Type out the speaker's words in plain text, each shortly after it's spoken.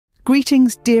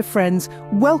Greetings, dear friends.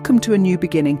 Welcome to a new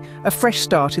beginning, a fresh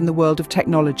start in the world of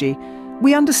technology.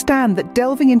 We understand that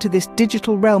delving into this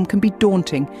digital realm can be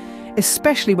daunting,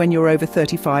 especially when you're over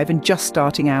 35 and just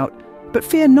starting out. But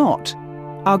fear not.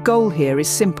 Our goal here is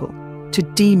simple: to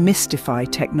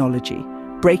demystify technology,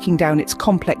 breaking down its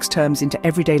complex terms into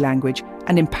everyday language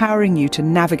and empowering you to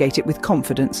navigate it with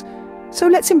confidence. So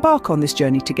let's embark on this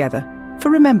journey together.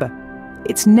 For remember,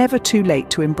 it's never too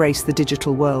late to embrace the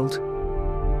digital world.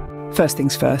 First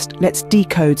things first, let's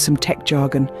decode some tech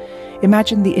jargon.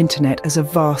 Imagine the internet as a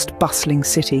vast, bustling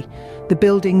city. The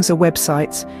buildings are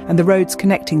websites, and the roads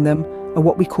connecting them are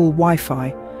what we call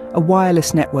Wi-Fi, a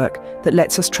wireless network that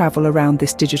lets us travel around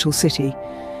this digital city.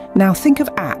 Now think of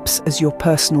apps as your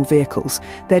personal vehicles.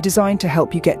 They're designed to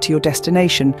help you get to your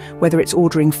destination, whether it's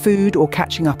ordering food or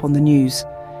catching up on the news.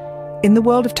 In the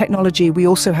world of technology, we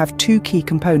also have two key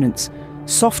components: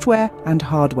 software and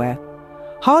hardware.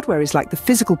 Hardware is like the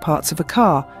physical parts of a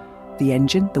car: the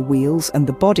engine, the wheels, and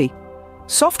the body.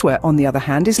 Software, on the other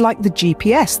hand, is like the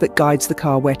GPS that guides the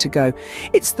car where to go.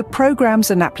 It's the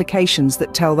programs and applications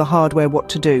that tell the hardware what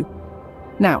to do.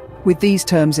 Now, with these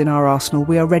terms in our arsenal,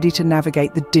 we are ready to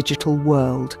navigate the digital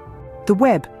world. The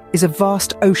web is a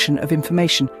vast ocean of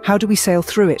information. How do we sail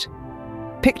through it?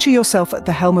 Picture yourself at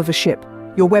the helm of a ship.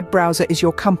 Your web browser is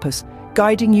your compass,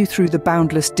 guiding you through the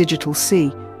boundless digital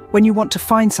sea. When you want to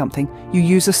find something, you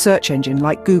use a search engine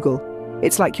like Google.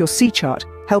 It's like your sea chart,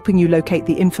 helping you locate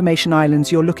the information islands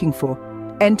you're looking for.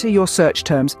 Enter your search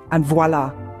terms, and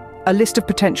voila! A list of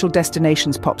potential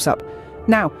destinations pops up.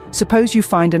 Now, suppose you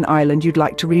find an island you'd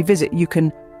like to revisit. You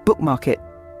can bookmark it.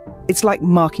 It's like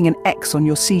marking an X on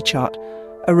your sea chart,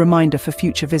 a reminder for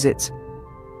future visits.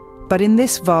 But in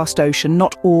this vast ocean,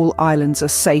 not all islands are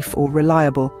safe or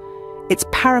reliable. It's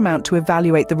paramount to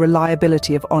evaluate the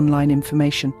reliability of online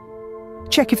information.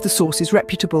 Check if the source is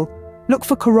reputable. Look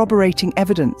for corroborating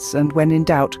evidence, and when in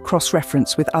doubt,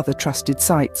 cross-reference with other trusted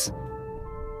sites.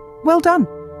 Well done!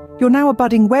 You're now a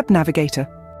budding web navigator.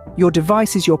 Your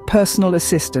device is your personal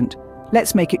assistant.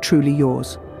 Let's make it truly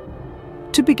yours.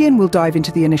 To begin, we'll dive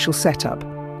into the initial setup.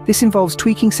 This involves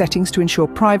tweaking settings to ensure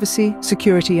privacy,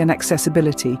 security, and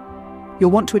accessibility.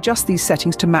 You'll want to adjust these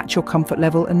settings to match your comfort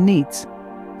level and needs.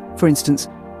 For instance,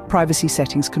 privacy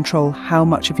settings control how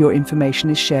much of your information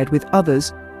is shared with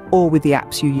others or with the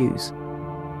apps you use.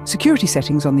 Security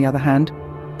settings, on the other hand,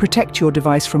 protect your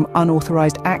device from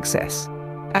unauthorized access.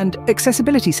 And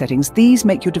accessibility settings, these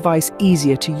make your device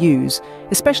easier to use,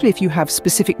 especially if you have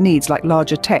specific needs like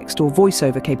larger text or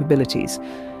voiceover capabilities.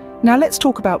 Now let's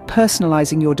talk about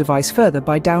personalizing your device further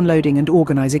by downloading and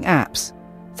organizing apps.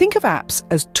 Think of apps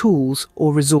as tools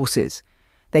or resources.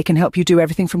 They can help you do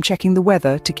everything from checking the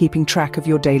weather to keeping track of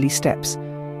your daily steps.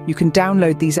 You can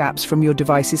download these apps from your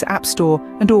device's app store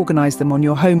and organize them on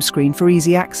your home screen for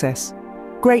easy access.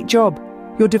 Great job!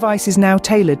 Your device is now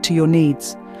tailored to your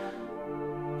needs.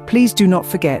 Please do not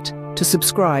forget to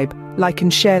subscribe, like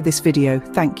and share this video.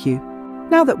 Thank you.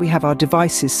 Now that we have our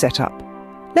devices set up,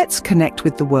 let's connect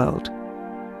with the world.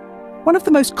 One of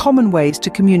the most common ways to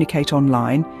communicate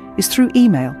online is through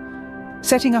email.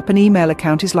 Setting up an email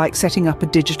account is like setting up a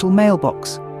digital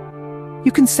mailbox.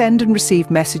 You can send and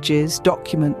receive messages,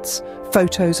 documents,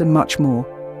 photos, and much more.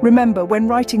 Remember, when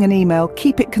writing an email,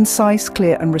 keep it concise,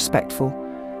 clear, and respectful.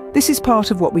 This is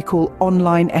part of what we call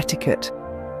online etiquette,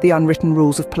 the unwritten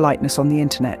rules of politeness on the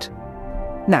internet.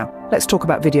 Now, let's talk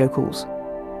about video calls.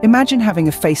 Imagine having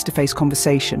a face-to-face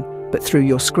conversation, but through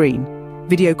your screen.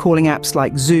 Video calling apps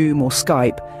like Zoom or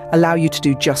Skype allow you to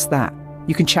do just that.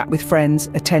 You can chat with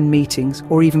friends, attend meetings,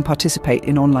 or even participate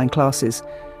in online classes.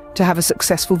 To have a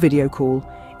successful video call,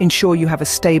 ensure you have a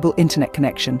stable internet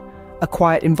connection, a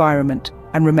quiet environment,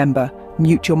 and remember,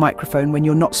 mute your microphone when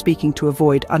you're not speaking to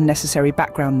avoid unnecessary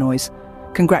background noise.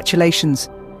 Congratulations,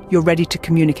 you're ready to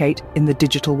communicate in the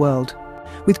digital world.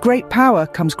 With great power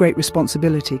comes great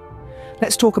responsibility.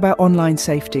 Let's talk about online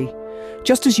safety.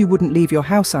 Just as you wouldn't leave your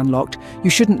house unlocked, you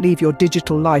shouldn't leave your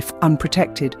digital life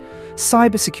unprotected.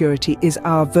 Cybersecurity is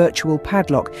our virtual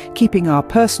padlock, keeping our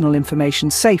personal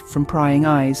information safe from prying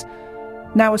eyes.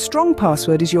 Now, a strong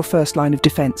password is your first line of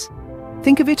defense.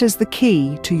 Think of it as the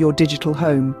key to your digital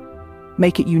home.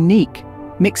 Make it unique.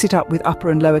 Mix it up with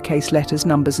upper and lowercase letters,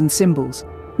 numbers, and symbols.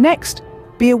 Next,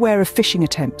 be aware of phishing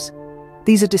attempts.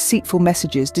 These are deceitful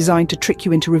messages designed to trick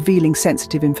you into revealing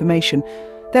sensitive information.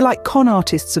 They're like con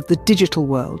artists of the digital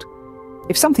world.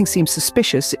 If something seems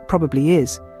suspicious, it probably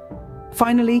is.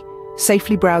 Finally,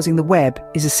 safely browsing the web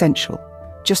is essential.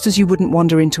 Just as you wouldn't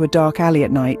wander into a dark alley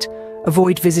at night,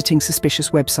 avoid visiting suspicious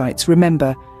websites.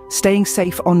 Remember, staying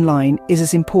safe online is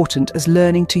as important as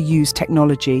learning to use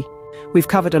technology. We've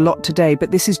covered a lot today,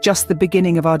 but this is just the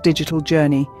beginning of our digital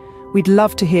journey. We'd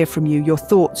love to hear from you, your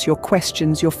thoughts, your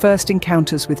questions, your first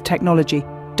encounters with technology.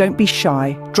 Don't be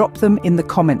shy, drop them in the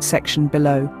comments section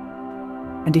below.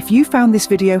 And if you found this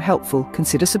video helpful,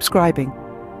 consider subscribing.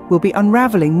 We'll be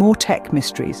unraveling more tech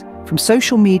mysteries, from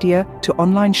social media to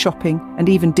online shopping and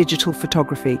even digital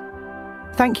photography.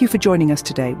 Thank you for joining us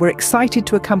today. We're excited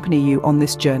to accompany you on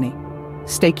this journey.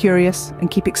 Stay curious and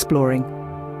keep exploring.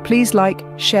 Please like,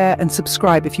 share and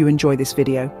subscribe if you enjoy this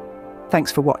video.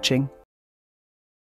 Thanks for watching.